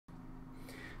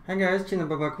Hi guys, Gina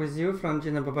Babak with you from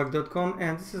ginababak.com,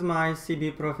 and this is my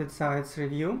CB Profit Sites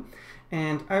review,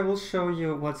 and I will show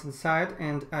you what's inside,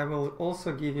 and I will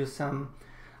also give you some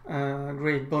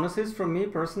great bonuses from me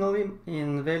personally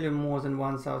in value more than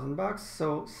 $1,000,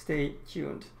 so stay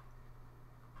tuned.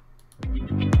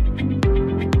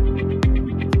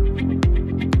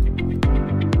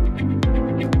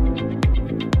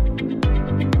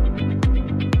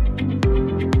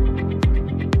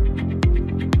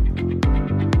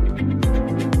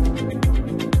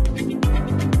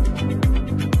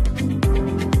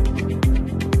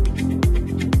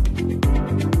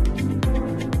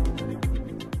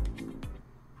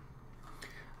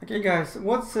 Okay guys,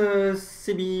 what's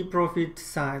CB Profit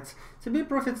Sites? CB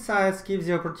Profit Sites gives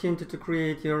you opportunity to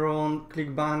create your own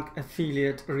ClickBank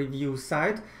affiliate review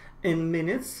site in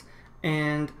minutes,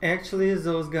 and actually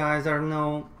those guys are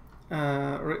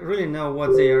really know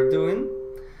what they are doing,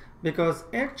 because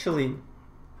actually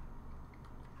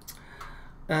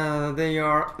they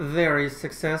are very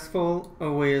successful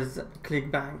with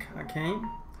ClickBank, okay?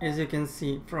 As you can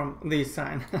see from this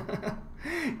sign.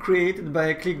 Created by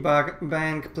a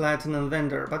ClickBank Platinum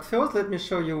vendor. But first let me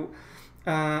show you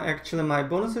actually my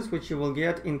bonuses, which you will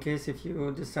get in case if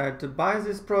you decide to buy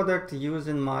this product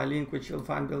using my link, which you'll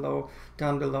find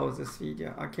down below this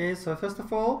video. Okay, so first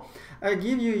of all, I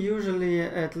give you usually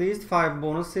at least 5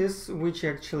 bonuses, which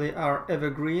actually are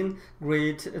evergreen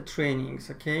great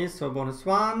trainings. Okay, so bonus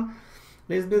 1,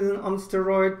 list building on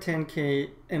steroid,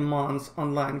 10K a month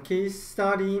online case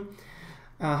study,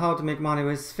 how to make money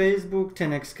with Facebook,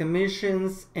 10x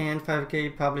commissions, and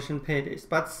 5K publishing paydays.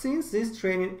 But since this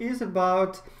training is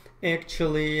about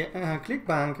actually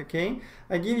ClickBank, okay,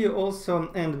 I give you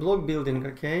also and blog building,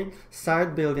 okay,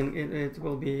 site building. It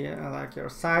will be like your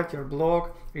site, your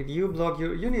blog, review blog.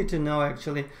 You need to know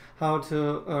actually how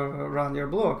to run your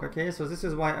blog, okay. So this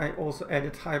is why I also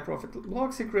added high profit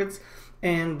blog secrets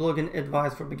and blogging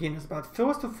advice for beginners. But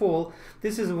first of all,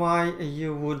 this is why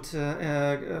you would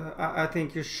I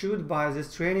think you should buy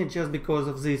this training, just because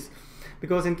of this.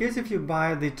 Because in case if you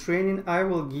buy the training, I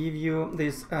will give you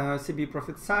this CB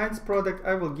Profit Sites product.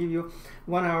 I will give you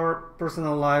 1 hour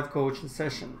personal live coaching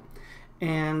session,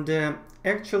 and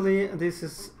actually this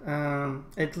is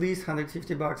at least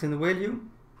 $150 in value.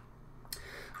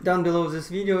 Down below this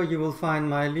video you will find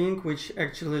my link, which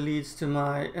actually leads to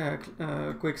my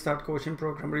quick start coaching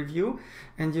program review,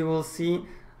 and you will see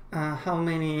how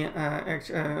many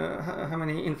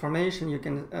information you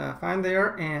can find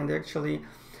there, and actually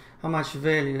how much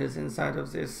value is inside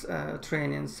of this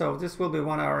training. So this will be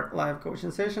 1 hour live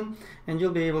coaching session, and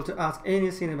you'll be able to ask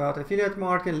anything about affiliate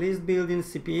marketing, list building,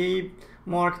 CPA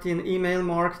marketing, email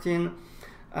marketing,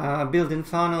 building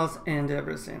funnels, and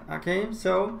everything. Okay,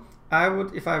 so I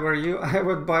would, if I were you, I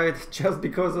would buy it just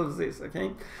because of this.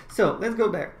 Okay, so let's go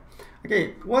back.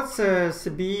 Okay, what's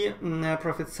CB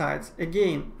Profit Sites?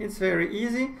 Again, it's very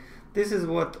easy. This is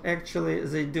what actually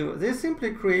they do. They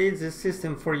simply create this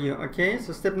system for you. Okay,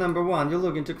 so step number 1, you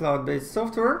log into cloud-based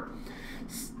software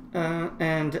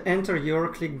and enter your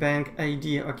ClickBank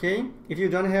ID. Okay, if you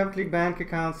don't have ClickBank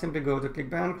account, simply go to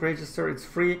ClickBank, register, it's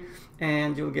free,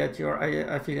 and you'll get your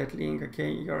affiliate link, okay,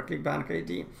 your ClickBank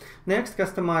ID. Next,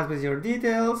 customize with your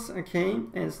details. Okay,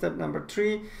 and step number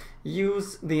 3,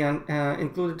 use the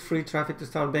included free traffic to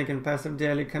start banking passive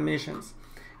daily commissions.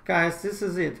 Guys, this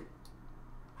is it.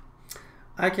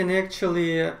 I can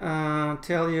actually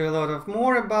tell you a lot of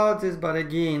more about this, but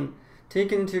again,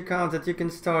 take into account that you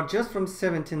can start just from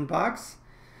 $17.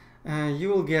 You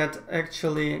will get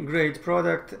actually great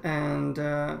product, and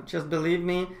just believe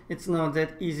me, it's not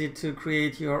that easy to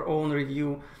create your own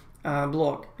review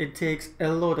blog. It takes a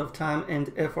lot of time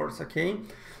and efforts. Okay,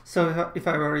 so if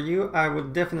I were you, I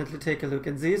would definitely take a look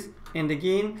at this, and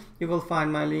again, you will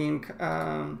find my link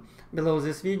below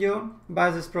this video.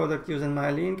 Buy this product using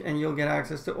my link, and you'll get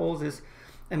access to all these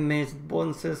amazing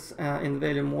bonuses in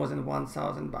value more than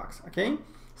 $1,000. Okay,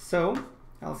 so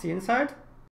I'll see you inside.